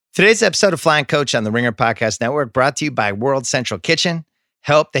Today's episode of Flying Coach on the Ringer Podcast Network brought to you by World Central Kitchen.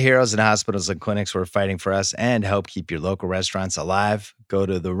 Help the heroes in hospitals and clinics who are fighting for us and help keep your local restaurants alive. Go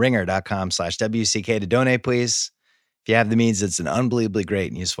to theringer.com/WCK to donate, please. If you have the means, it's an unbelievably great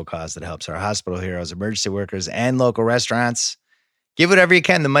and useful cause that helps our hospital heroes, emergency workers, and local restaurants. Give whatever you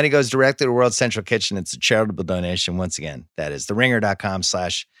can. The money goes directly to World Central Kitchen. It's a charitable donation. Once again, that is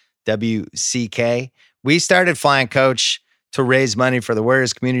theringer.com/WCK. We started Flying Coach to raise money for the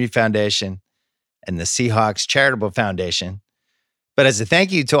Warriors Community Foundation and the Seahawks Charitable Foundation. But as a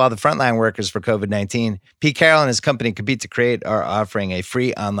thank you to all the frontline workers for COVID-19, Pete Carroll and his company Compete to Create are offering a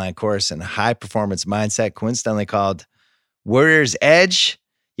free online course in high-performance mindset, coincidentally called Warriors Edge.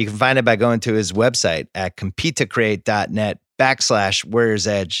 You can find it by going to his website at competetocreate.net/Warriors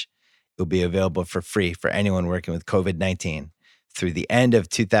Edge. It will be available for free for anyone working with COVID-19 through the end of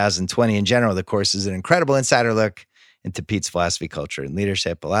 2020. In general, the course is an incredible insider look into Pete's philosophy, culture, and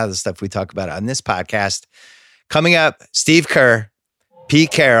leadership. A lot of the stuff we talk about on this podcast. Coming up, Steve Kerr,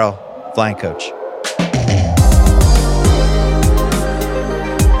 Pete Carroll, Flying Coach.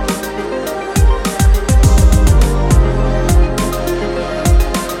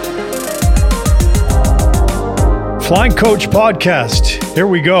 Flying Coach Podcast. Here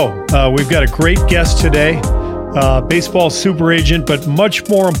we go. We've got a great guest today, baseball super agent, but much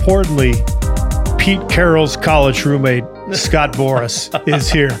more importantly, Pete Carroll's college roommate, Scott Boras, is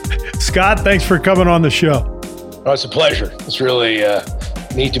here. Scott, thanks for coming on the show. Oh, it's a pleasure. It's really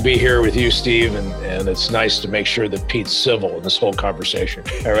neat to be here with you, Steve, and it's nice to make sure that Pete's civil in this whole conversation.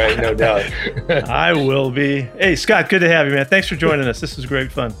 All right, no doubt. I will be. Hey, Scott, good to have you, man. Thanks for joining us. This is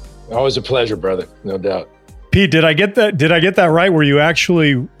great fun. Always a pleasure, brother. No doubt. Pete, did I get that right? Were you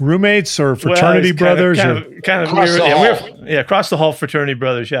actually roommates or fraternity brothers? Kind of across the hall. Across the hall, fraternity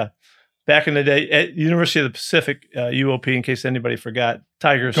brothers. Yeah. Back in the day at University of the Pacific, UOP, in case anybody forgot.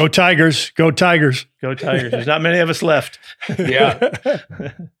 Tigers. Go Tigers. Go Tigers. Go Tigers. There's not many of us left. Yeah.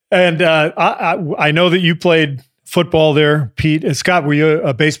 And I know that you played football there, Pete. And Scott, were you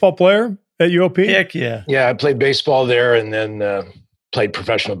a baseball player at UOP? Heck yeah. Yeah, I played baseball there and then played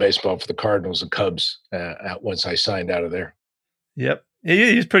professional baseball for the Cardinals and Cubs once I signed out of there. Yep.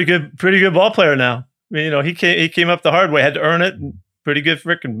 He's pretty good ball player now. I mean, he came up the hard way, had to earn it. And pretty good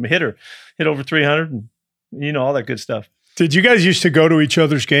freaking hitter, hit over 300 and all that good stuff. Did you guys used to go to each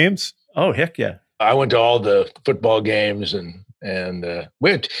other's games? Oh, heck yeah. I went to all the football games and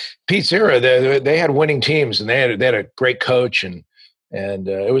with Pete's era, they had winning teams and they had a great coach and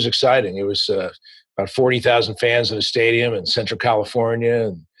it was exciting. It was about 40,000 fans in the stadium in Central California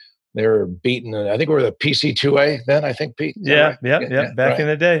and they were beating, I think we were the PC2A then, I think, Pete. Yeah, right? Back in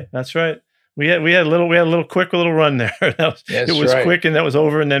the day. That's right. We had a quick little run there. It was right. Quick and that was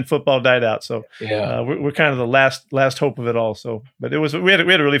over, and then football died out. So we're kind of the last hope of it all. So, but we had a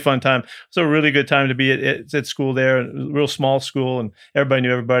really fun time. It was a really good time to be at school there, a real small school, and everybody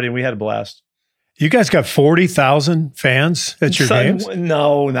knew everybody, and we had a blast. You guys got 40,000 fans at your games?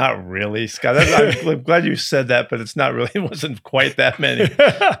 No, not really, Scott. I'm glad you said that, but it's not really. It wasn't quite that many.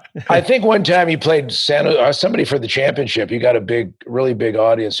 I think one time you played somebody for the championship. You got a really big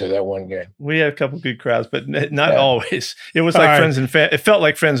audience at that one game. We had a couple good crowds, but not always. It was like friends and it felt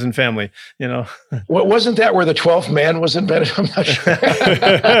like friends and family. Well, wasn't that where the 12th man was invented? I'm not sure.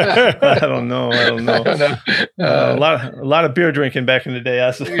 I don't know. A lot of beer drinking back in the day.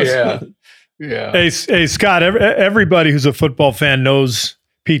 I suppose. Yeah. Yeah. Hey, Scott, everybody who's a football fan knows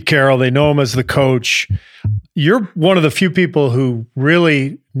Pete Carroll. They know him as the coach. You're one of the few people who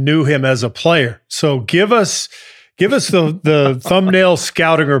really knew him as a player. So give us the thumbnail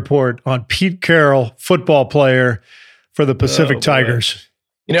scouting report on Pete Carroll, football player for the Pacific Tigers.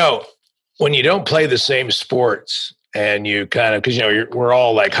 When you don't play the same sports and you kind of, because we're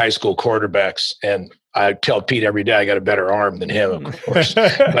all like high school quarterbacks, and I tell Pete every day I got a better arm than him, of course.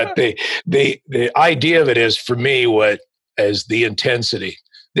 But the idea of it is, for me, what is the intensity.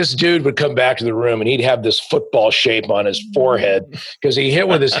 This dude would come back to the room and he'd have this football shape on his forehead because he hit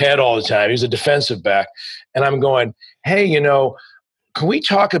with his head all the time. He's a defensive back. And I'm going, hey, can we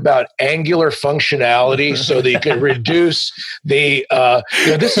talk about angular functionality so that you can reduce the,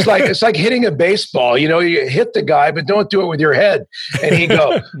 this is like, it's like hitting a baseball, you hit the guy, but don't do it with your head. And he'd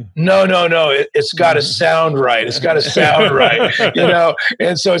go, no, it's got to sound right. It's got to sound right,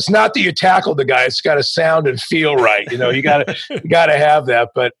 And so it's not that you tackle the guy, it's got to sound and feel right. You got to have that,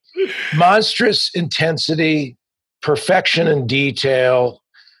 but monstrous intensity, perfection and detail.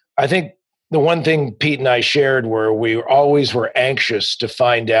 I think the one thing Pete and I shared were we always were anxious to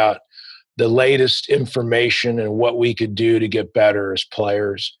find out the latest information and what we could do to get better as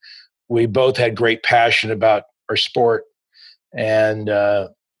players. We both had great passion about our sport. And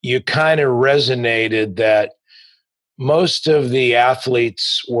you kind of resonated that most of the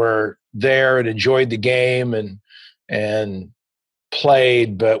athletes were there and enjoyed the game and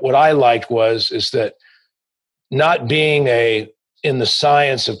played. But what I liked is that not being in the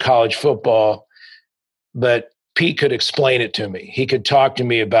science of college football, but Pete could explain it to me. He could talk to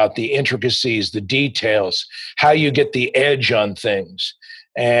me about the intricacies, the details, how you get the edge on things.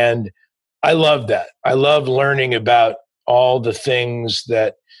 And I love that. I love learning about all the things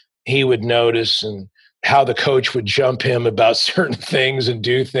that he would notice and how the coach would jump him about certain things and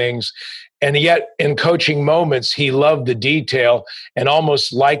do things. And yet in coaching moments, he loved the detail and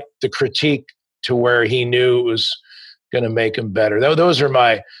almost liked the critique to where he knew it was going to make him better. Those are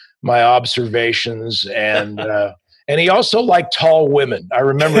my observations. And he also liked tall women. I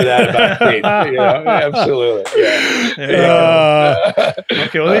remember that about Pete. Absolutely. Yeah.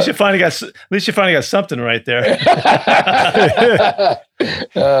 Okay. Well, at least you finally got something right there.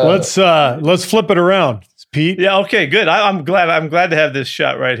 Let's flip it around, Pete. Yeah. Okay. Good. I'm glad to have this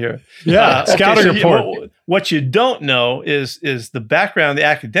shot right here. Yeah. Scouting report. What you don't know is the background, the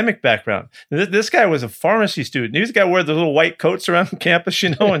academic background. This guy was a pharmacy student. He was the guy who wore the little white coats around campus,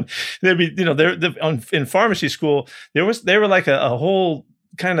 and there'd be, in pharmacy school, they were like a whole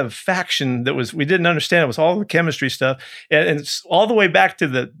kind of faction that we didn't understand. It was all the chemistry stuff, and it's all the way back to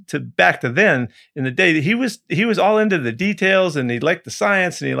then in the day. He was all into the details, and he liked the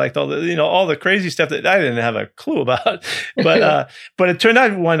science, and he liked all the crazy stuff that I didn't have a clue about. But it turned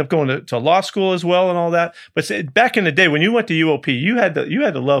out he wound up going to law school as well and all that. But back in the day when you went to UOP, you had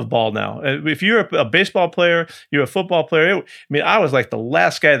to love ball. Now, if you're a baseball player, you're a football player. I was like the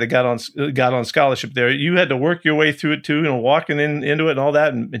last guy that got on scholarship there. You had to work your way through it too, walking into it and all that.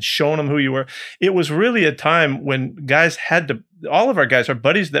 And showing them who you were. It was really a time when guys had to, all of our guys, our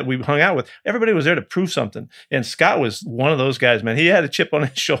buddies that we hung out with, everybody was there to prove something. And Scott was one of those guys, man. He had a chip on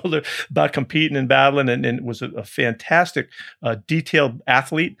his shoulder about competing and battling, and was a fantastic, detailed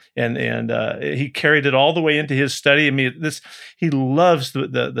athlete. And he carried it all the way into his study. He loves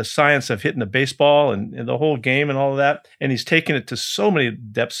the science of hitting the baseball and the whole game and all of that. And he's taken it to so many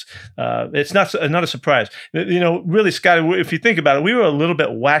depths. It's not a surprise. Really, Scott, if you think about it, we were a little bit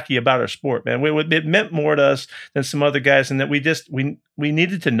wacky about our sport, man. It meant more to us than some other guys, and that we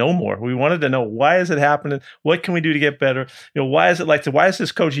needed to know more. We wanted to know, why is it happening? What can we do to get better? Why is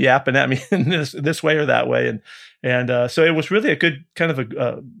this coach yapping at me in this way or that way? And so it was really a good kind of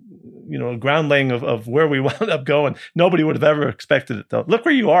a ground laying of where we wound up going. Nobody would have ever expected it, though. Look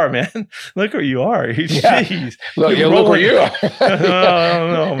where you are, man. Look where you are. Jeez. Look where you are. I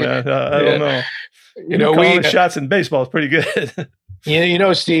don't know, man. I don't know. Calling shots in baseball is pretty good.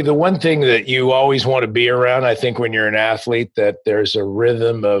 Steve, the one thing that you always want to be around, I think, when you're an athlete, that there's a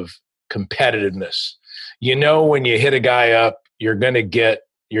rhythm of competitiveness. When you hit a guy up, you're going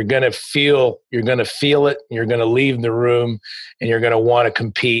to feel it. You're going to leave the room, and you're going to want to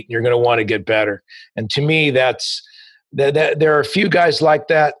compete. You're going to want to get better. And to me, that there are a few guys like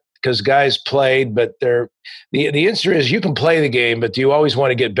that, because guys played, but the answer is, you can play the game, but do you always want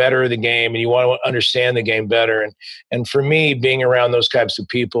to get better at the game, and you want to understand the game better? And for me, being around those types of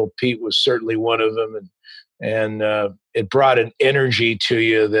people, Pete was certainly one of them, and it brought an energy to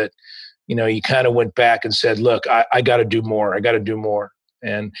you that you kind of went back and said, look, I got to do more. I got to do more.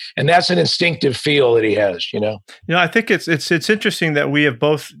 And that's an instinctive feel that he has, I think it's interesting that we have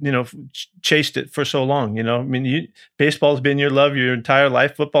both, chased it for so long. Baseball's been your love your entire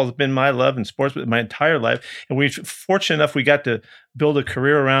life. Football's been my love, and sports my entire life. And we're fortunate enough we got to build a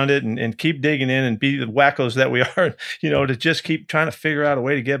career around it and keep digging in and be the wackos that we are, to just keep trying to figure out a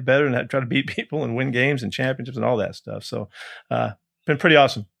way to get better and try to beat people and win games and championships and all that stuff. So, been pretty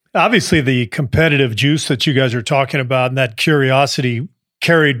awesome. Obviously, the competitive juice that you guys are talking about and that curiosity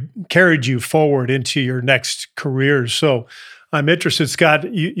carried you forward into your next career. So I'm interested,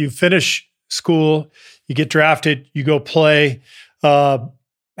 Scott, you finish school, you get drafted, you go play. How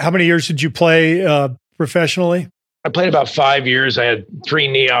many years did you play professionally? I played about 5 years. I had 3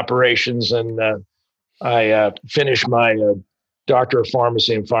 knee operations, and I finished my doctor of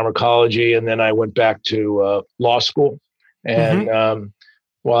pharmacy and pharmacology, and then I went back to law school. And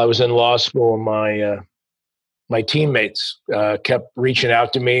while I was in law school, my teammates kept reaching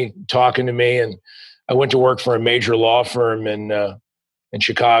out to me, talking to me, and I went to work for a major law firm in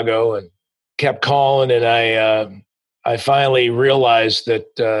Chicago, and kept calling. And I finally realized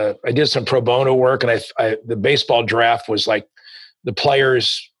that I did some pro bono work, and the baseball draft was like the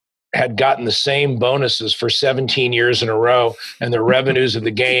players had gotten the same bonuses for 17 years in a row, and the revenues of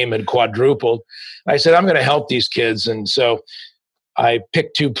the game had quadrupled. I said, I'm going to help these kids. And so I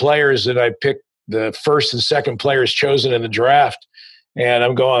picked 2 players, and I picked the first and second players chosen in the draft. And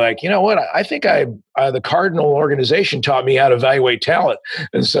I'm going like, you know what? I think the Cardinal organization taught me how to evaluate talent.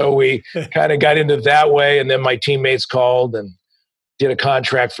 And so we kind of got into that way. And then my teammates called and did a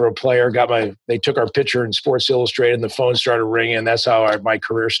contract for a player, they took our picture in Sports Illustrated and the phone started ringing. And that's how my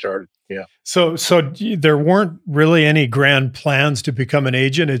career started. Yeah. So there weren't really any grand plans to become an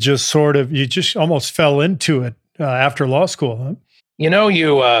agent. It just sort of, you just almost fell into it after law school, huh? You know,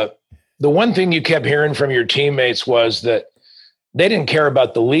 the one thing you kept hearing from your teammates was that they didn't care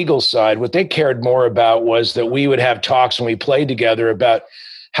about the legal side. What they cared more about was that we would have talks when we played together about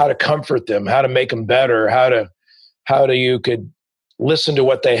how to comfort them, how to make them better, how you could listen to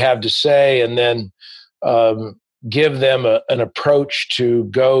what they have to say and then give them an approach to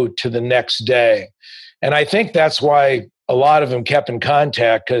go to the next day. And I think that's why a lot of them kept in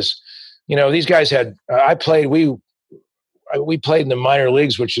contact because, you know, these guys we played in the minor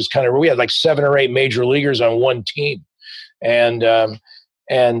leagues, which is we had like 7 or 8 major leaguers on one team. And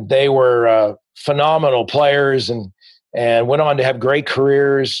they were phenomenal players and went on to have great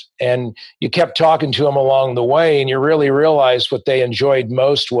careers. And you kept talking to them along the way, and you really realized what they enjoyed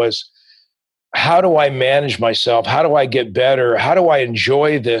most was, how do I manage myself? How do I get better? How do I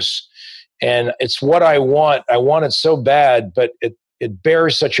enjoy this? And it's what I want. I want it so bad, but it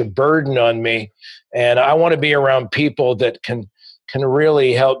bears such a burden on me. And I want to be around people that can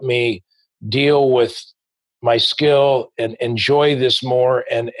really help me deal with my skill and enjoy this more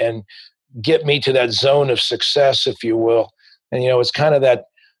and get me to that zone of success, if you will. And, you know, it's kind of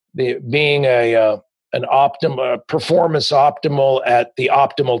being an performance optimal at the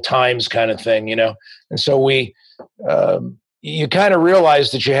optimal times kind of thing, you know? And so you kind of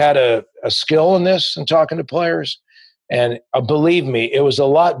realized that you had a skill in this and talking to players. And believe me, it was a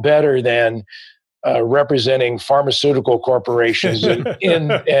lot better than representing pharmaceutical corporations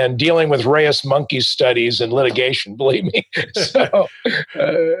and dealing with Reyes monkey studies and litigation, believe me. So,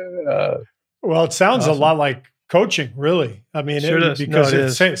 well, it sounds awesome. A lot like coaching, really. I mean, because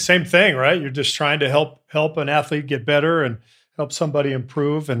it's same thing, right? You're just trying to help an athlete get better and help somebody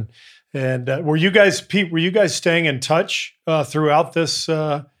improve. And were you guys, Pete, staying in touch throughout this,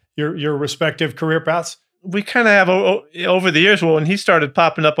 your respective career paths? We kind of have over the years. Well, when he started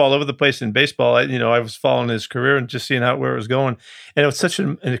popping up all over the place in baseball, I was following his career and just seeing where it was going, and it was such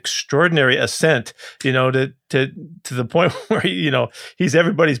an extraordinary ascent, to the point where he's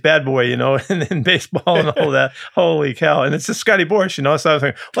everybody's bad boy, in baseball and all that. Holy cow! And it's just Scotty Boras, So I was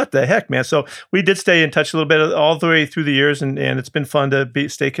like, what the heck, man? So we did stay in touch a little bit all the way through the years, and it's been fun to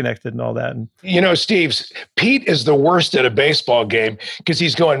stay connected and all that. And Steve, Pete is the worst at a baseball game because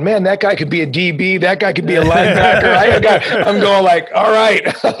he's going, man, that guy could be a DB, that guy could be a linebacker. I'm going like, all right,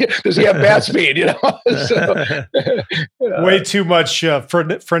 does he have bat speed? So, way too much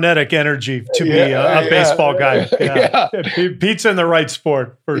frenetic energy to be a baseball guy. Yeah. Pete's in the right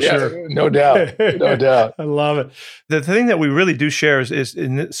sport for sure. No doubt. No doubt. I love it. The thing that we really do share is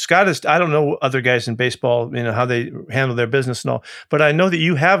Scott is, I don't know other guys in baseball, how they handle their business and all, but I know that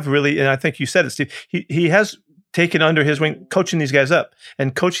you have really, and I think you said it, Steve, he has taken under his wing, coaching these guys up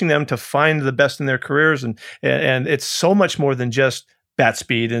and coaching them to find the best in their careers. And it's so much more than just bat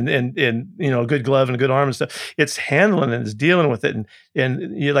speed and a good glove and a good arm and stuff. It's handling and it's dealing with it.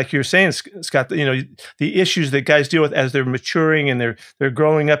 And like you're saying, Scott, the issues that guys deal with as they're maturing and they're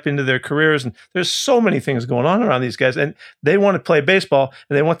growing up into their careers. And there's so many things going on around these guys, and they want to play baseball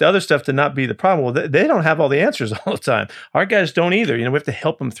and they want the other stuff to not be the problem. Well, they don't have all the answers all the time. Our guys don't either. We have to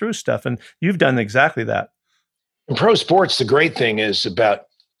help them through stuff. And you've done exactly that. In pro sports, the great thing is about,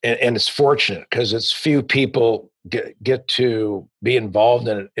 and it's fortunate because it's few people get to be involved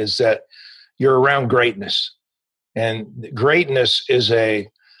in it, is that you're around greatness. And greatness is a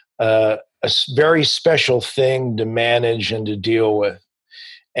very special thing to manage and to deal with.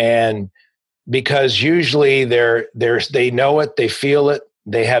 And because usually they know it, they feel it,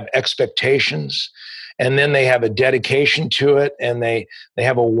 they have expectations, and then they have a dedication to it, and they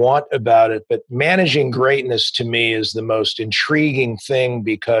have a want about it. But managing greatness to me is the most intriguing thing,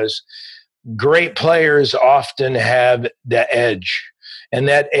 because great players often have the edge, and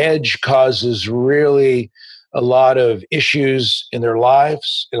that edge causes really a lot of issues in their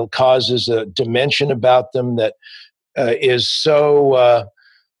lives. It causes a dimension about them that is so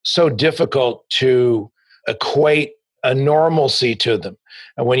difficult to equate a normalcy to them.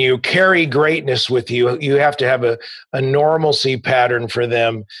 And when you carry greatness with you, you have to have a normalcy pattern for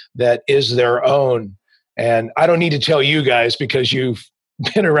them that is their own. And I don't need to tell you guys, because you've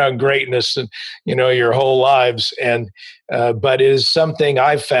been around greatness and your whole lives. And but it is something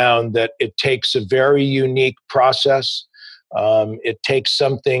I've found that it takes a very unique process. It takes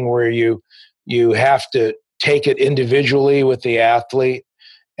something where you have to take it individually with the athlete,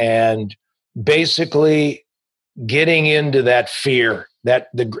 and basically getting into that fear that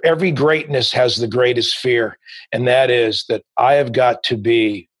every greatness has the greatest fear, and that is that I have got to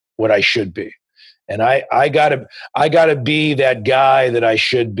be what I should be, and I gotta be that guy that I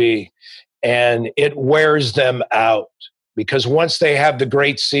should be, and it wears them out, because once they have the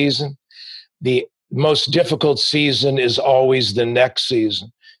great season, the most difficult season is always the next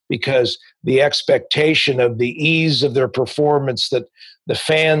season, because the expectation of the ease of their performance that the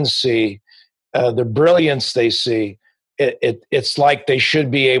fans see, the brilliance they see, it's like they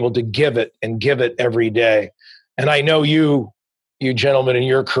should be able to give it and give it every day. And I know you gentlemen in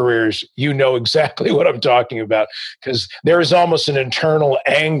your careers, you know exactly what I'm talking about, because there is almost an internal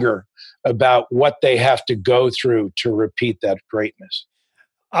anger about what they have to go through to repeat that greatness.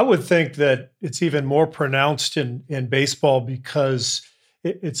 I would think that it's even more pronounced in baseball, because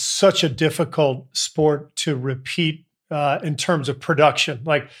it's such a difficult sport to repeat in terms of production.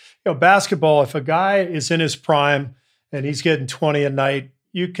 Like, basketball, if a guy is in his prime and he's getting 20 a night,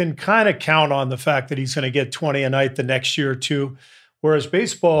 you can kind of count on the fact that he's going to get 20 a night the next year or two. Whereas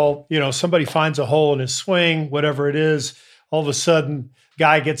baseball, somebody finds a hole in his swing, whatever it is, all of a sudden,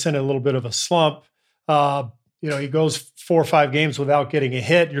 guy gets in a little bit of a slump. He goes 4 or 5 games without getting a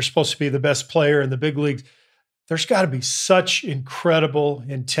hit. You're supposed to be the best player in the big leagues. There's got to be such incredible,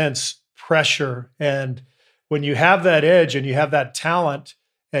 intense pressure. And when you have that edge and you have that talent,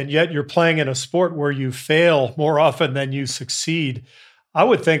 and yet you're playing in a sport where you fail more often than you succeed, I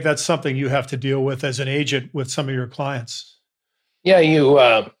would think that's something you have to deal with as an agent with some of your clients. Yeah,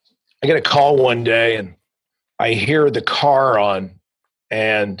 I get a call one day and I hear the car on,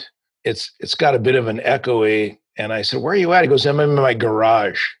 and it's got a bit of an echoey. And I said, "Where are you at?" He goes, "I'm in my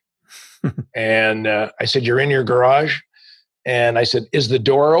garage." And I said, "You're in your garage?" And I said, "Is the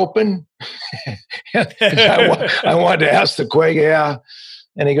door open?" I wanted to ask the question. Yeah.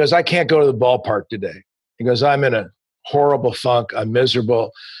 And he goes, "I can't go to the ballpark today." He goes, "I'm in a horrible funk. I'm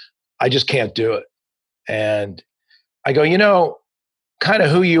miserable. I just can't do it." And I go, kind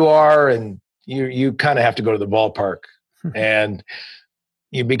of who you are, and you kind of have to go to the ballpark. And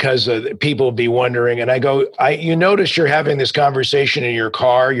because people will be wondering. And I go, you notice you're having this conversation in your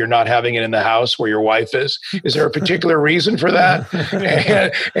car. You're not having it in the house where your wife is. Is there a particular reason for that?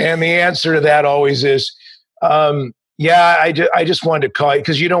 And the answer to that always is, yeah, I just wanted to call you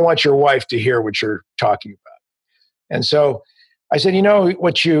because you don't want your wife to hear what you're talking about. And so I said,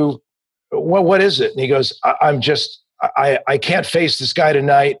 what is it? And he goes, I can't face this guy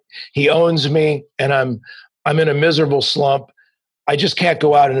tonight. He owns me, and I'm in a miserable slump. I just can't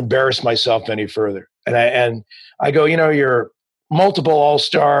go out and embarrass myself any further. And I go, you're multiple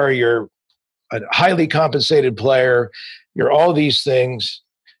all-star, you're a highly compensated player, you're all these things.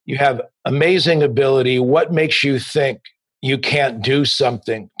 You have amazing ability. What makes you think you can't do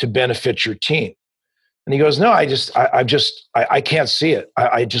something to benefit your team? And he goes, "No, I can't see it.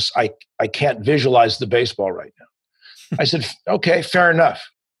 I can't visualize the baseball right now." I said, "Okay, fair enough.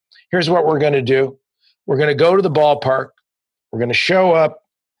 Here's what we're going to do. We're going to go to the ballpark. We're going to show up,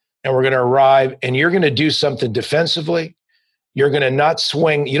 and we're going to arrive, and you're going to do something defensively. You're going to not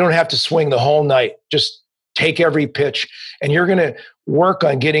swing. You don't have to swing the whole night. Just take every pitch, and you're going to work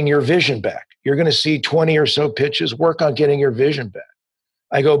on getting your vision back. You're going to see 20 or so pitches. Work on getting your vision back."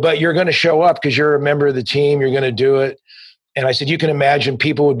 I go, "But you're going to show up because you're a member of the team. You're going to do it." And I said, "You can imagine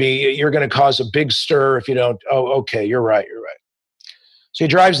you're going to cause a big stir if you don't." "Oh, okay, you're right. So he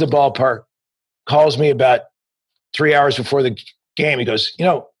drives the ballpark, calls me about 3 hours before the game. He goes,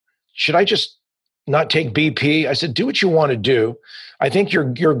 "Should I just not take BP?" I said, "Do what you want to do. I think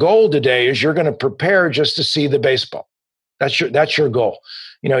your goal today is you're going to prepare just to see the baseball. That's your goal.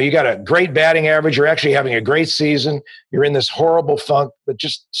 You got a great batting average. You're actually having a great season. You're in this horrible funk, but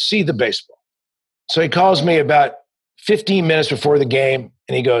just see the baseball." So he calls me about 15 minutes before the game,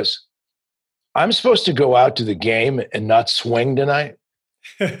 and he goes, "I'm supposed to go out to the game and not swing tonight?"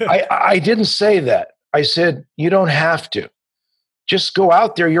 I didn't say that. I said, "You don't have to. Just go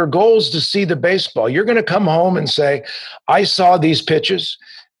out there. Your goal is to see the baseball. You're going to come home and say, 'I saw these pitches.'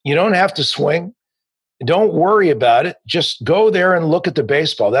 You don't have to swing. Don't worry about it. Just go there and look at the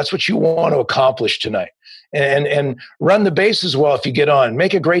baseball. That's what you want to accomplish tonight. And run the bases well if you get on.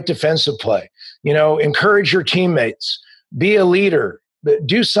 Make a great defensive play. Encourage your teammates. Be a leader.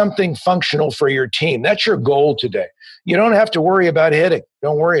 Do something functional for your team. That's your goal today. You don't have to worry about hitting.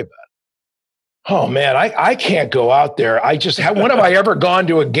 Don't worry about it." Oh man, I can't go out there. When have I ever gone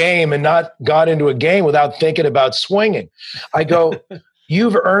to a game and not got into a game without thinking about swinging? I go,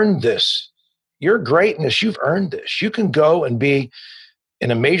 "You've earned this. Your greatness, you've earned this. You can go and be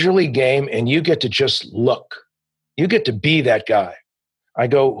in a major league game and you get to just look. You get to be that guy. I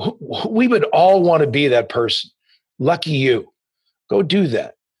go, we would all want to be that person. Lucky you. Go do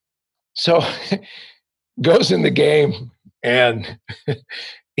that. So goes in the game, and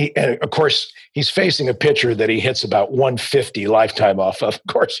and of course, he's facing a pitcher that he hits about 150 lifetime off of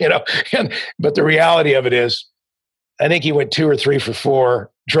course, but the reality of it is, I think he went 2 or 3 for 4,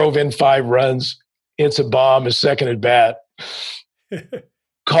 drove in 5 runs, hits a bomb, his second at bat,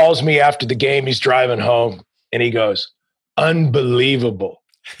 calls me after the game. He's driving home, and he goes, unbelievable.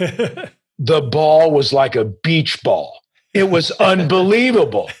 The ball was like a beach ball. It was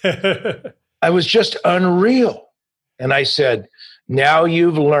unbelievable. I was just unreal. And I said, now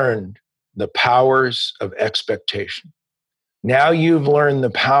you've learned the powers of expectation. Now you've learned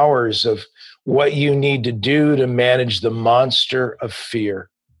the powers of what you need to do to manage the monster of fear.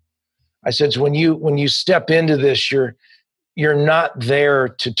 I said, so when you step into this, you're not there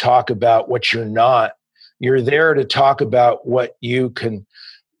to talk about what you're not. You're there to talk about what you can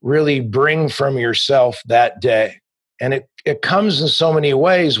really bring from yourself that day. And it comes in so many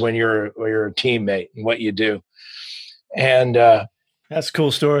ways when you're a teammate and what you do. And that's a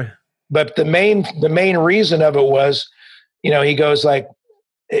cool story. But the main reason of it was, he goes like,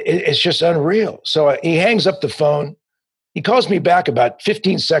 it's just unreal. So he hangs up the phone. He calls me back about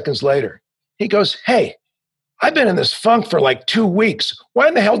 15 seconds later. He goes, hey, I've been in this funk for like 2 weeks. Why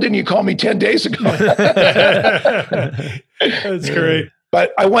in the hell didn't you call me 10 days ago? That's great.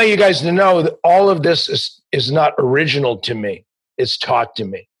 But I want you guys to know that all of this is not original to me. It's taught to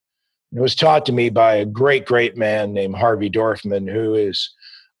me. It was taught to me by a great, great man named Harvey Dorfman, who is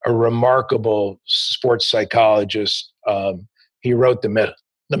a remarkable sports psychologist. He wrote the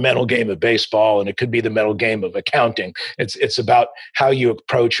mental game of baseball, and it could be the mental game of accounting. It's about how you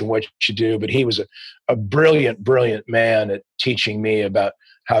approach and what you do. But he was a brilliant, brilliant man at teaching me about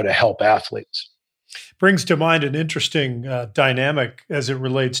how to help athletes. Brings to mind an interesting dynamic as it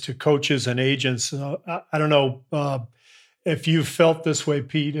relates to coaches and agents. I don't know if you've felt this way,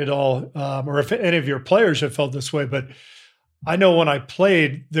 Pete, at all, or if any of your players have felt this way, but I know when I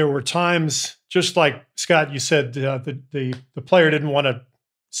played, there were times, just like Scott, you said, the player didn't want to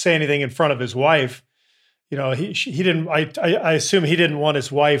say anything in front of his wife. He didn't. I assume he didn't want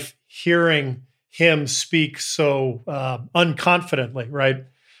his wife hearing him speak so unconfidently, right?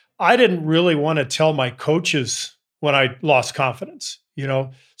 I didn't really want to tell my coaches when I lost confidence, so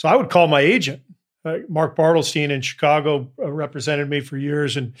I would call my agent. Mark Bartelstein in Chicago represented me for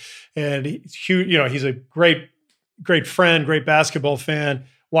years, and he's a great friend, great basketball fan,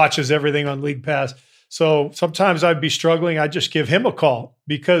 watches everything on League Pass. So sometimes I'd be struggling. I'd just give him a call,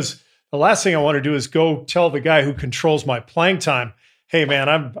 because the last thing I want to do is go tell the guy who controls my playing time, hey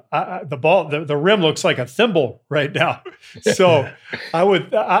man, the rim looks like a thimble right now. So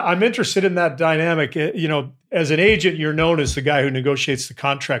I'm interested in that dynamic. As an agent, you're known as the guy who negotiates the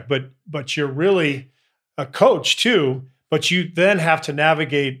contract, but you're really a coach too. But you then have to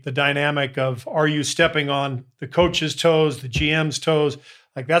navigate the dynamic of, are you stepping on the coach's toes, the GM's toes?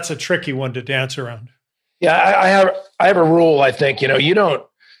 Like, that's a tricky one to dance around. Yeah, I have a rule. I think, I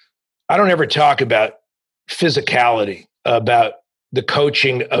don't ever talk about physicality, about the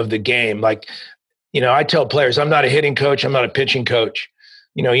coaching of the game. Like, I tell players, I'm not a hitting coach. I'm not a pitching coach.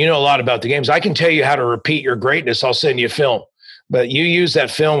 You know a lot about the games. I can tell you how to repeat your greatness. I'll send you film, but you use that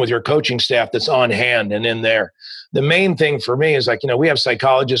film with your coaching staff that's on hand and in there. The main thing for me is, like, we have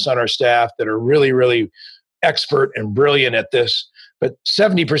psychologists on our staff that are really, really expert and brilliant at this. But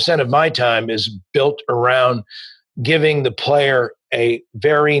 70% of my time is built around giving the player a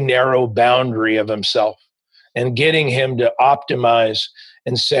very narrow boundary of himself and getting him to optimize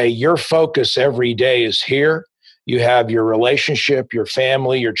and say, your focus every day is here. You have your relationship, your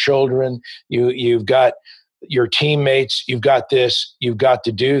family, your children, you've got your teammates, you've got this, you've got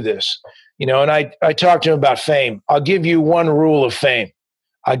to do this. And I talked to him about fame. I'll give you one rule of fame.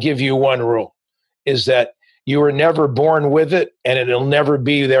 I'll give you one rule, is that you were never born with it, and it'll never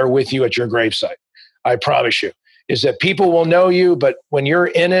be there with you at your gravesite. I promise you. Is that people will know you, but when you're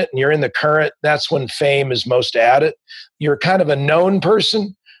in it and you're in the current, that's when fame is most at it. You're kind of a known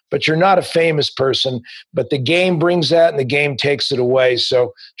person, but you're not a famous person. But the game brings that, and the game takes it away.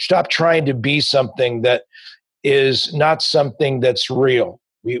 So stop trying to be something that is not something that's real.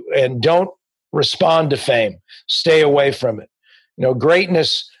 And don't respond to fame. Stay away from it.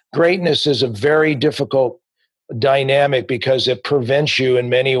 Greatness is a very difficult dynamic because it prevents you in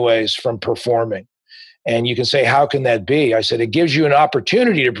many ways from performing. And you can say, how can that be? I said, it gives you an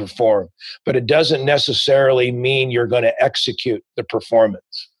opportunity to perform, but it doesn't necessarily mean you're going to execute the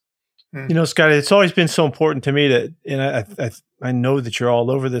performance. You know, Scott, it's always been so important to me that, and I know that you're all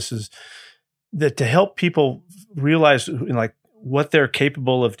over this, is that to help people realize like what they're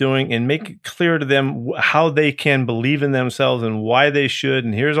capable of doing and make it clear to them how they can believe in themselves and why they should.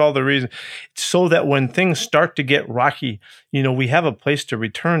 And here's all the reasons, so that when things start to get rocky, you know, we have a place to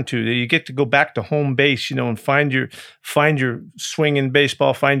return to. You get to go back to home base, you know, and find your swing in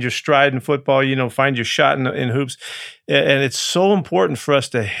baseball, find your stride in football, you know, find your shot in hoops. And it's so important for us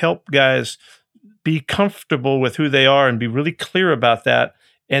to help guys be comfortable with who they are and be really clear about that.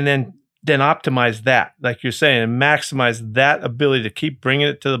 And then optimize that, like you're saying, and maximize that ability to keep bringing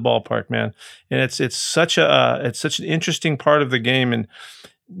it to the ballpark, man. And it's such an interesting part of the game. And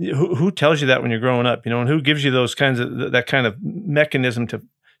who tells you that when you're growing up, you know, and who gives you those kinds of that kind of mechanism to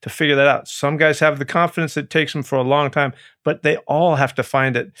figure that out? Some guys have the confidence that takes them for a long time, but they all have to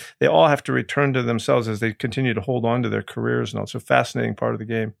find it. They all have to return to themselves as they continue to hold on to their careers. And it's a fascinating part of the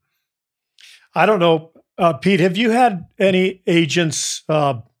game. I don't know, Pete, have you had any agents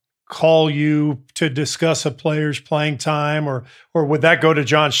call you to discuss a player's playing time, or would that go to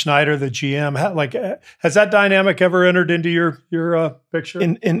John Schneider, the GM? Has that dynamic ever entered into your picture?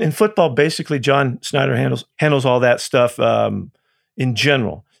 In football, basically, John Schneider handles all that stuff in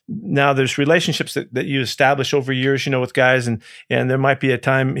general. Now, there's relationships that you establish over years, you know, with guys, and there might be a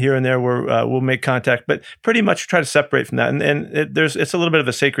time here and there where we'll make contact, but pretty much try to separate from that. And it's a little bit of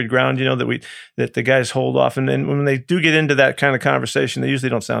a sacred ground, you know, that the guys hold off. And then when they do get into that kind of conversation, they usually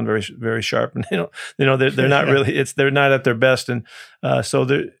don't sound very, very sharp, and they're not really, they're not at their best. And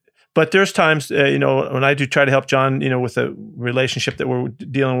but there's times, you know, when I do try to help John, you know, with a relationship that we're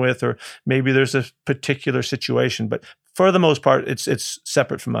dealing with, or maybe there's a particular situation, but for the most part, it's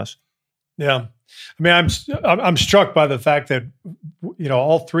separate from us. Yeah. I mean, I'm struck by the fact that, you know,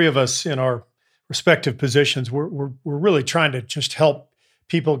 all three of us in our respective positions, we're really trying to just help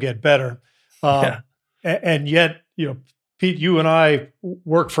people get better. And yet, you know, Pete, you and I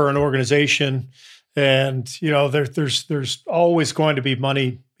work for an organization, and, you know, there's always going to be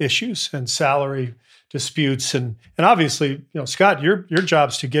money issues and salary disputes. And obviously, you know, Scott, your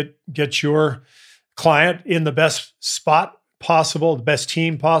job's to get your client in the best spot possible, the best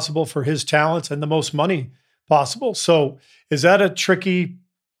team possible for his talents, and the most money possible. So is that a tricky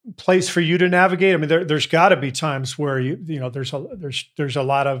place for you to navigate? I mean, there's got to be times where you know there's a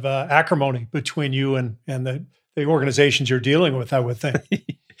lot of acrimony between you and the organizations you're dealing with, I would think.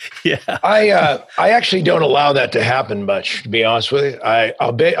 Yeah, I actually don't allow that to happen much, to be honest with you.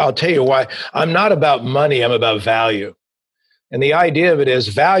 I'll tell you why. I'm not about money. I'm about value, and the idea of it is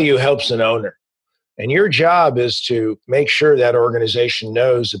value helps an owner, and your job is to make sure that organization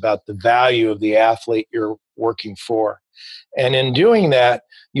knows about the value of the athlete you're working for, and in doing that,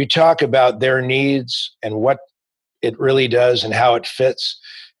 you talk about their needs and what it really does and how it fits.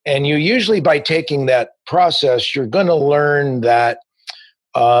 And you usually, by taking that process, you're going to learn that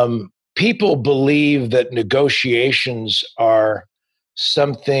people believe that negotiations are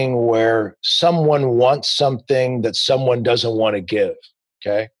something where someone wants something that someone doesn't want to give.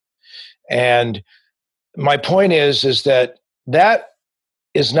 Okay. And my point is that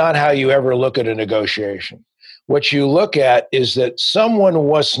is not how you ever look at a negotiation. What you look at is that someone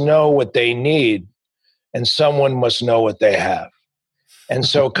must know what they need and someone must know what they have. And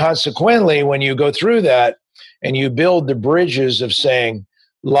so consequently, when you go through that and you build the bridges of saying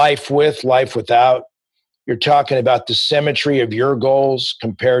life with, life without, you're talking about the symmetry of your goals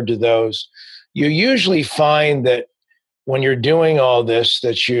compared to those. You usually find that when you're doing all this,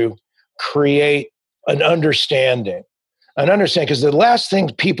 that you create an understanding, because the last thing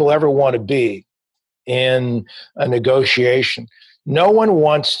people ever want to be in a negotiation, no one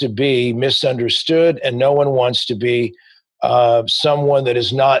wants to be misunderstood, and no one wants to be someone that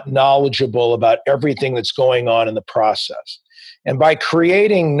is not knowledgeable about everything that's going on in the process. And by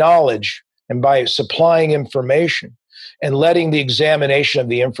creating knowledge and by supplying information and letting the examination of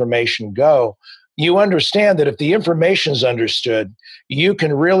the information go, you understand that if the information is understood, you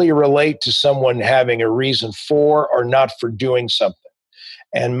can really relate to someone having a reason for or not for doing something.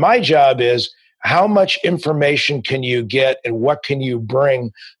 And my job is, how much information can you get and what can you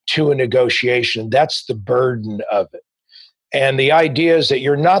bring to a negotiation? That's the burden of it. And the idea is that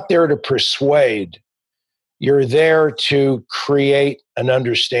you're not there to persuade. You're there to create an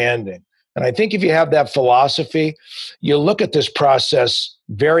understanding. And I think if you have that philosophy, you look at this process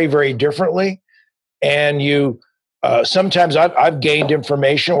very, very differently. And you sometimes I've gained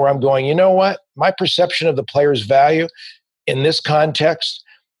information where I'm going, you know what? My perception of the player's value in this context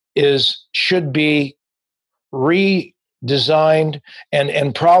should be redesigned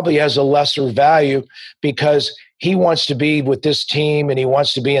and probably has a lesser value because he wants to be with this team and he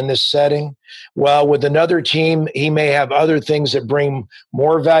wants to be in this setting. Well, with another team, he may have other things that bring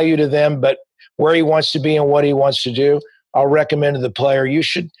more value to them, but where he wants to be and what he wants to do, I'll recommend to the player, you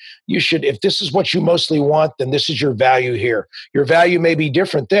should, if this is what you mostly want, then this is your value here. Your value may be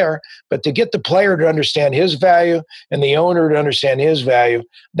different there, but to get the player to understand his value and the owner to understand his value,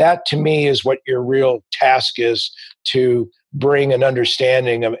 that to me is what your real task is, to bring an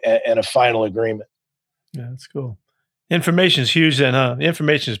understanding of, and a final agreement. Yeah, that's cool. Information is huge, and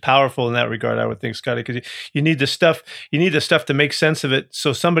information is powerful in that regard, I would think, Scotty, because you need the stuff. You need the stuff to make sense of it.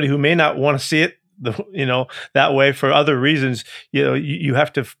 So somebody who may not want to see it, that way for other reasons, you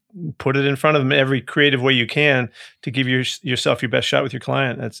have to put it in front of them every creative way you can to give yourself your best shot with your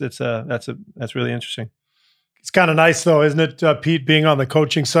client. That's really interesting. It's kind of nice, though, isn't it, Pete, being on the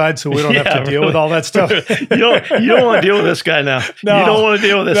coaching side, so we don't have to deal with all that stuff. You don't want to deal with this guy now. No, you don't want to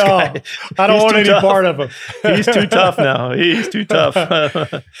deal with this guy. I don't want any part of him. He's too tough now. He's too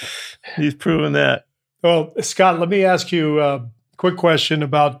tough. He's proven that. Well, Scott, let me ask you a quick question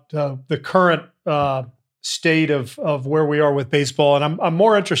about the current state of where we are with baseball, and I'm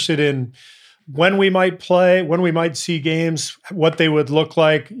more interested in when we might play, when we might see games, what they would look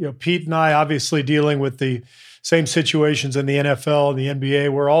like. Pete and I obviously dealing with the same situations in the NFL and the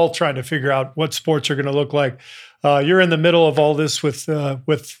NBA. We're all trying to figure out what sports are going to look like. You're in the middle of all this with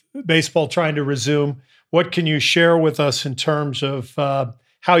baseball trying to resume. What can you share with us in terms of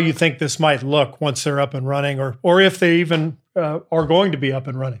how you think this might look once they're up and running, or if they even are going to be up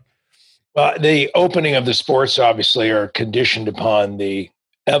and running? Well, the opening of the sports obviously are conditioned upon the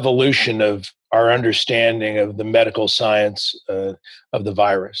evolution of our understanding of the medical science of the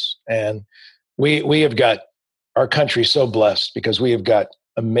virus. And we have got our country so blessed because we have got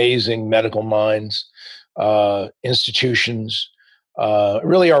amazing medical minds, institutions,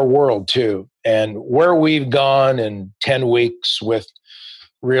 really our world too. And where we've gone in 10 weeks with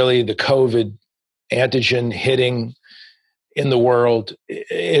really the COVID antigen hitting in the world,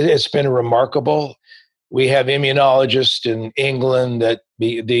 it's been remarkable. We have immunologists in England that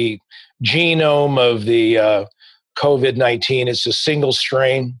the genome of the COVID-19 is a single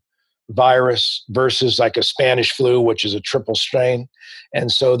strain virus versus like a Spanish flu, which is a triple strain. And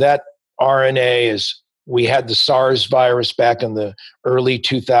so that RNA we had the SARS virus back in the early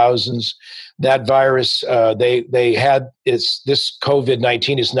 2000s. That virus, they had this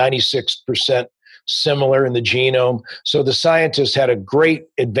COVID-19 is 96% similar in the genome. So the scientists had a great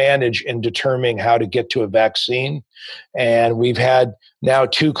advantage in determining how to get to a vaccine. And we've had now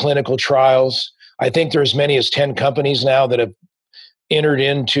 2 clinical trials. I think there are as many as 10 companies now that have entered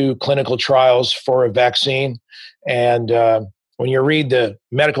into clinical trials for a vaccine. And when you read the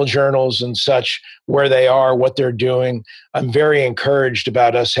medical journals and such, where they are, what they're doing, I'm very encouraged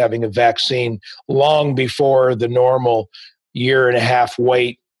about us having a vaccine long before the normal 1.5 year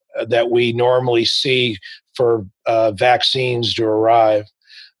wait that we normally see for vaccines to arrive.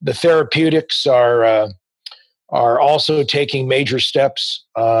 The therapeutics are also taking major steps.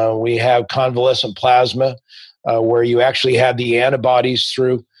 We have convalescent plasma, where you actually have the antibodies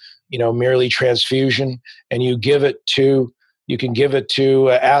through, merely transfusion, and you can give it to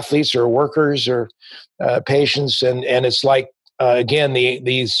athletes or workers or patients, and it's like again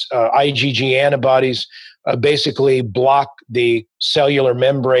these IgG antibodies basically block the cellular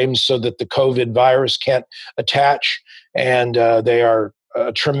membranes so that the COVID virus can't attach, and they are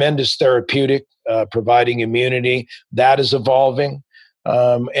a tremendous therapeutic, providing immunity. That is evolving,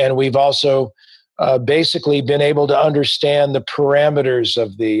 and we've also basically been able to understand the parameters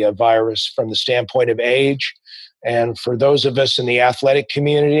of the virus from the standpoint of age. And for those of us in the athletic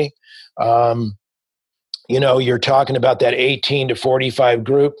community, you're talking about that 18 to 45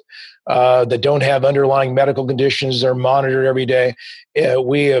 group that don't have underlying medical conditions. They're monitored every day.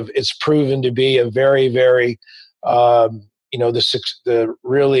 It's proven to be a very, very, the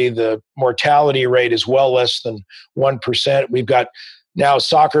mortality rate is well less than 1%. We've got now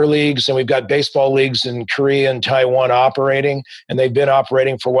soccer leagues and we've got baseball leagues in Korea and Taiwan operating, and they've been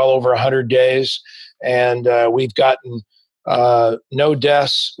operating for well over 100 days. And we've gotten no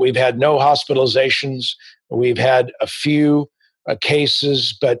deaths. We've had no hospitalizations. We've had a few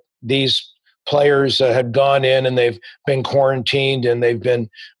cases, but these players have gone in and they've been quarantined and they've been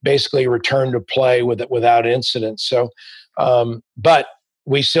basically returned to play without incident. So, but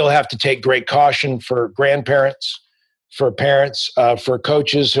we still have to take great caution for grandparents, for parents, for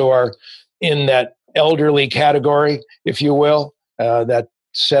coaches who are in that elderly category, if you will, that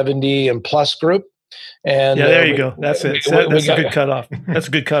 70 and plus group. And there you go. That's it. That's a good cutoff. That's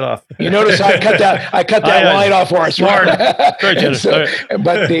a good cutoff. You notice I cut that line off for us. Smart. Very generous.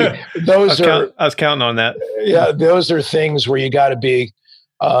 But I was counting on that. Yeah, those are things where you got to be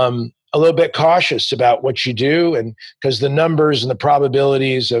a little bit cautious about what you do, and because the numbers and the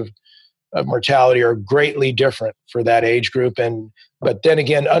probabilities of mortality are greatly different for that age group. But then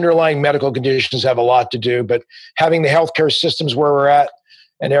again, underlying medical conditions have a lot to do. But having the healthcare systems where we're at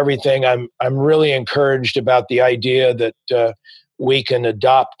and everything, I'm really encouraged about the idea that we can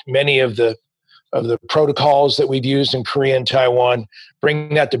adopt many of the protocols that we've used in Korea and Taiwan,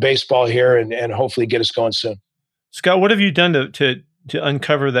 bring that to baseball here, and hopefully get us going soon. Scott, what have you done to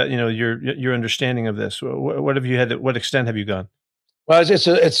uncover that, your understanding of this? What have you had? What extent have you gone? Well,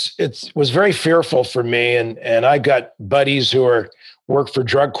 it was very fearful for me, and I got buddies who work for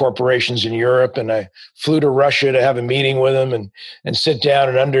drug corporations in Europe, and I flew to Russia to have a meeting with them and sit down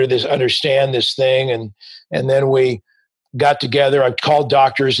and understand this thing, and then we got together. I called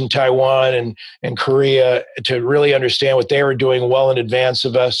doctors in Taiwan and Korea to really understand what they were doing well in advance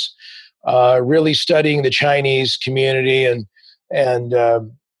of us. Really studying the Chinese community, and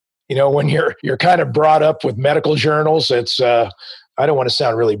when you're kind of brought up with medical journals, it's I don't want to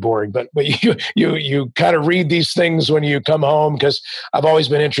sound really boring, but you kind of read these things when you come home, because I've always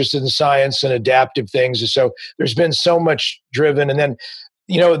been interested in science and adaptive things. And so there's been so much driven. And then,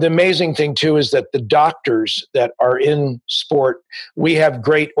 the amazing thing too is that the doctors that are in sport, we have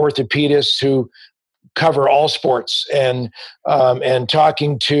great orthopedists who cover all sports, and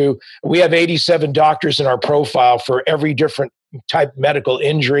we have 87 doctors in our profile for every different type of medical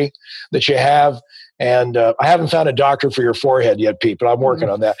injury that you have. And I haven't found a doctor for your forehead yet, Pete, but I'm working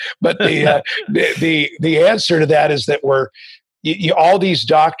on that. But the answer to that is that all these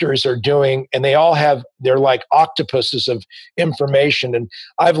doctors are doing, and they're like octopuses of information. And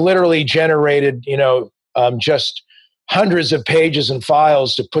I've literally generated, just hundreds of pages and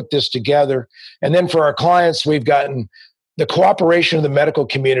files to put this together. And then for our clients, we've gotten the cooperation of the medical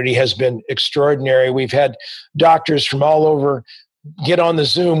community has been extraordinary. We've had doctors from all over get on the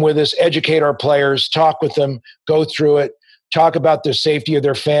Zoom with us, educate our players, talk with them, go through it, talk about the safety of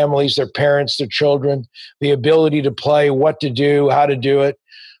their families, their parents, their children, the ability to play, what to do, how to do it,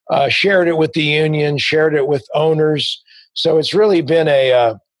 shared it with the union, shared it with owners. So it's really been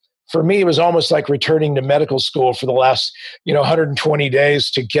for me, it was almost like returning to medical school for the last, 120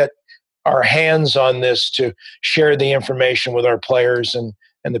 days to get our hands on this, to share the information with our players and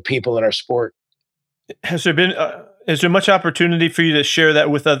the people in our sport. Has there been... is there much opportunity for you to share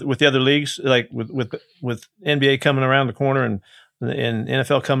that with the other leagues, like with NBA coming around the corner and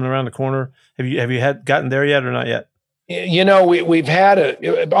NFL coming around the corner? Have you gotten there yet or not yet? We've had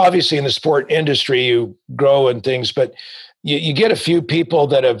obviously in the sport industry you grow and things, but you get a few people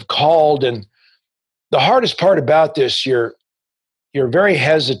that have called, and the hardest part about this, you're very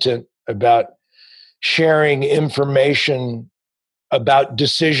hesitant about sharing information about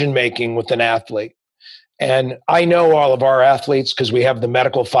decision making with an athlete. And I know all of our athletes because we have the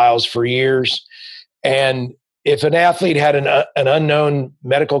medical files for years. And if an athlete had an unknown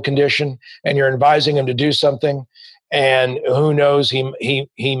medical condition and you're advising him to do something, and who knows,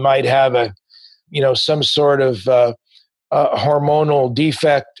 he might have some sort of hormonal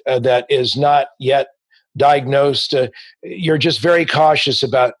defect that is not yet diagnosed, you're just very cautious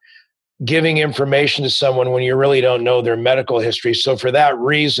about giving information to someone when you really don't know their medical history. So for that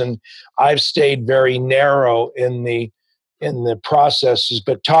reason, I've stayed very narrow in the processes.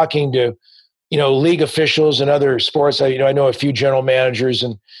 But talking to, league officials and other sports, I know a few general managers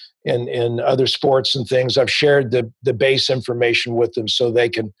and in other sports and things. I've shared the base information with them so they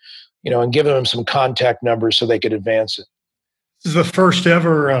can, and given them some contact numbers so they could advance it. This is the first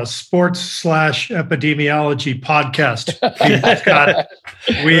ever sports/epidemiology podcast.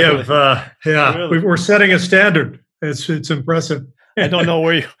 We have, really? We're setting a standard. It's impressive. I don't know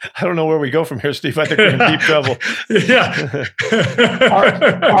where we go from here, Steve. I think we're in deep trouble. Yeah.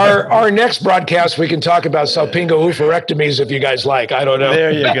 Our next broadcast, we can talk about salpingo oophorectomies if you guys like. I don't know.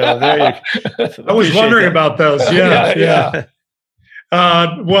 There you go. I was wondering about those. Yeah.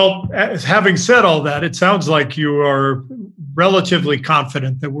 Well, having said all that, it sounds like you are relatively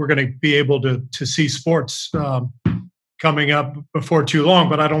confident that we're going to be able to see sports coming up before too long,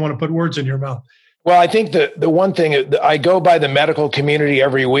 but I don't want to put words in your mouth. Well, I think the one thing, I go by the medical community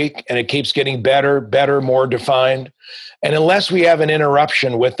every week, and it keeps getting better, more defined. And unless we have an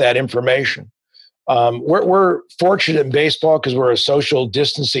interruption with that information, we're fortunate in baseball because we're a social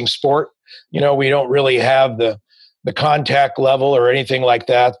distancing sport. We don't really have the contact level or anything like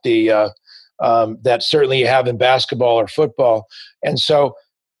that, that certainly you have in basketball or football. And so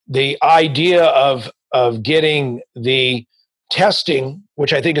the idea of getting the testing,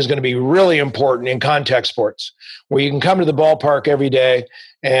 which I think is going to be really important in contact sports, where you can come to the ballpark every day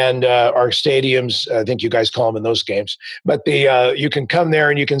and our stadiums, I think you guys call them in those games, but you can come there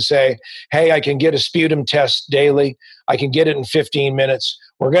and you can say, hey, I can get a sputum test daily. I can get it in 15 minutes.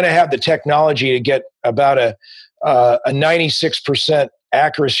 We're going to have the technology to get about a 96%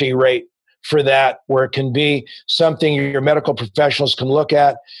 accuracy rate for that, where it can be something your medical professionals can look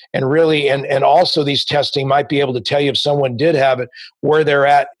at and really, and also these testing might be able to tell you if someone did have it, where they're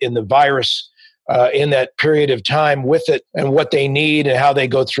at in the virus in that period of time with it and what they need and how they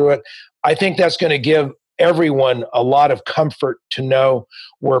go through it. I think that's going to give everyone a lot of comfort to know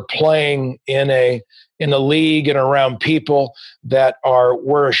we're playing in a league and around people that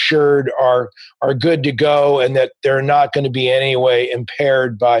we're assured are good to go, and that they're not going to be in any way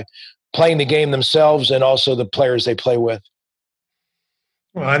impaired by playing the game themselves and also the players they play with.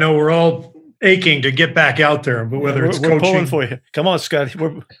 Well, I know we're all aching to get back out there, but whether it's coaching, pulling for you. Come on, Scotty.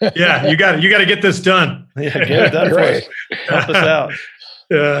 You got to get this done. Yeah, get it done for us. Help us out.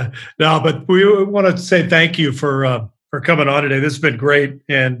 No, but we want to say thank you for coming on today. This has been great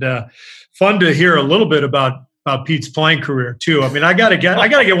and fun to hear a little bit about Pete's playing career too. I mean, I gotta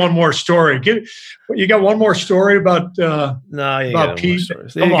get one more story. You got one more story about no, you about Pete?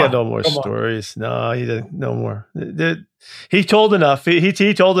 You got no more stories. No, he didn't. No more. He told enough.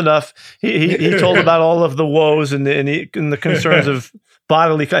 He told enough. He told about all of the woes and the concerns of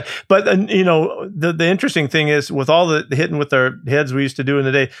bodily. But the interesting thing is, with all the hitting with our heads we used to do in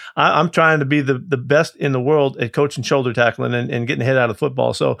the day, I'm trying to be the best in the world at coaching shoulder tackling and getting hit out of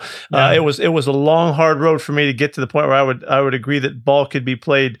football. So it was a long, hard road for me to get to the point where I would agree that ball could be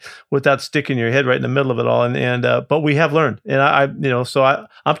played without sticking your head right in the middle of it all. But we have learned, and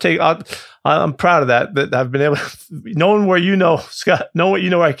I'm proud of that I've been able to, knowing where Scott,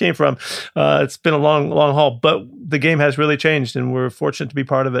 where I came from. It's been a long haul, but the game has really changed, and we're fortunate to be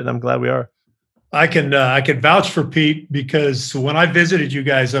part of it, and I'm glad we are. I can vouch for Pete, because when I visited you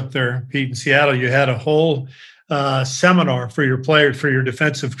guys up there, Pete, in Seattle, you had a whole seminar for your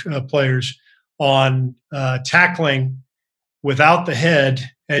defensive players on tackling without the head,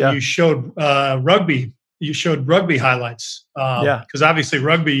 and you showed rugby. You showed rugby highlights. Because obviously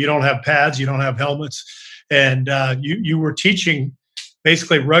rugby, you don't have pads, you don't have helmets, and you were teaching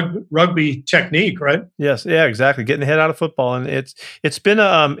basically rugby technique, right? Yes, yeah, exactly. Getting the head out of football, and it's been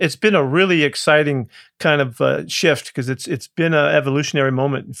a really exciting kind of shift, because it's been an evolutionary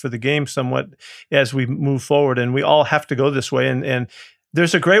moment for the game somewhat as we move forward, and we all have to go this way. And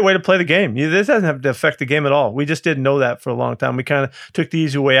there's a great way to play the game. This doesn't have to affect the game at all. We just didn't know that for a long time. We kind of took the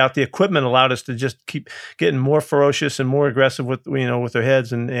easy way out. The equipment allowed us to just keep getting more ferocious and more aggressive with their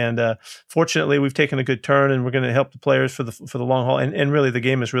heads. And fortunately, we've taken a good turn, and we're going to help the players for the long haul. And really, the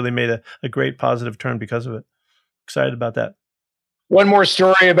game has really made a great positive turn because of it. Excited about that. One more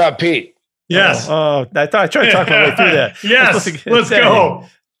story about Pete. Yes. I thought I tried to talk my way through that. Yes. Let's go.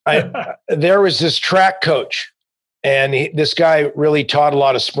 There was this track coach. And this guy really taught a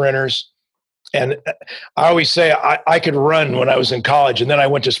lot of sprinters. And I always say I could run when I was in college. And then I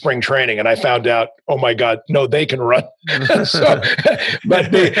went to spring training and I found out, oh my God, no, they can run.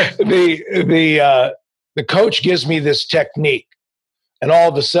 But the coach gives me this technique. And all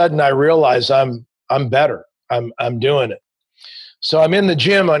of a sudden I realize I'm better. I'm doing it. So I'm in the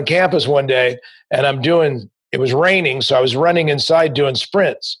gym on campus one day and it was raining. So I was running inside doing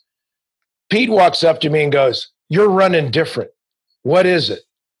sprints. Pete walks up to me and goes, "You're running different. What is it?"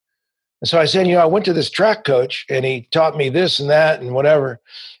 And so I said, I went to this track coach and he taught me this and that and whatever.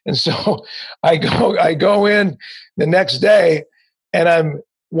 And so I go in the next day and I'm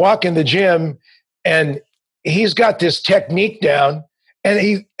walking the gym and he's got this technique down.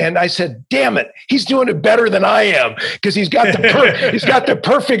 And I said, "Damn it, he's doing it better than I am, because he's got the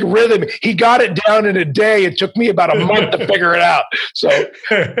perfect rhythm. He got it down in a day. It took me about a month to figure it out. So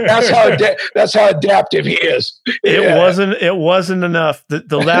that's how adaptive he is." It wasn't enough.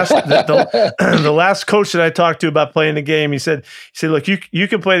 The last coach that I talked to about playing the game, he said, "Look, you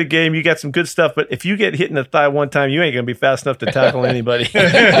can play the game. You got some good stuff, but if you get hit in the thigh one time, you ain't gonna be fast enough to tackle anybody. So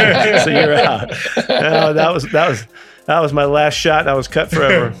you're out." No, that was my last shot, and I was cut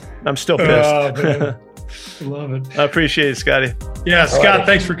forever. I'm still pissed. Oh, love it. I appreciate it, Scotty. Yeah, Scott,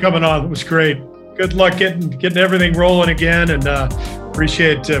 thanks for coming on. It was great. Good luck getting everything rolling again, and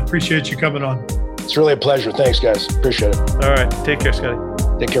appreciate you coming on. It's really a pleasure. Thanks, guys. Appreciate it. All right. Take care, Scotty.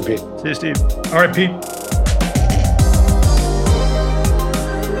 Take care, Pete. See you, Steve. All right, Pete.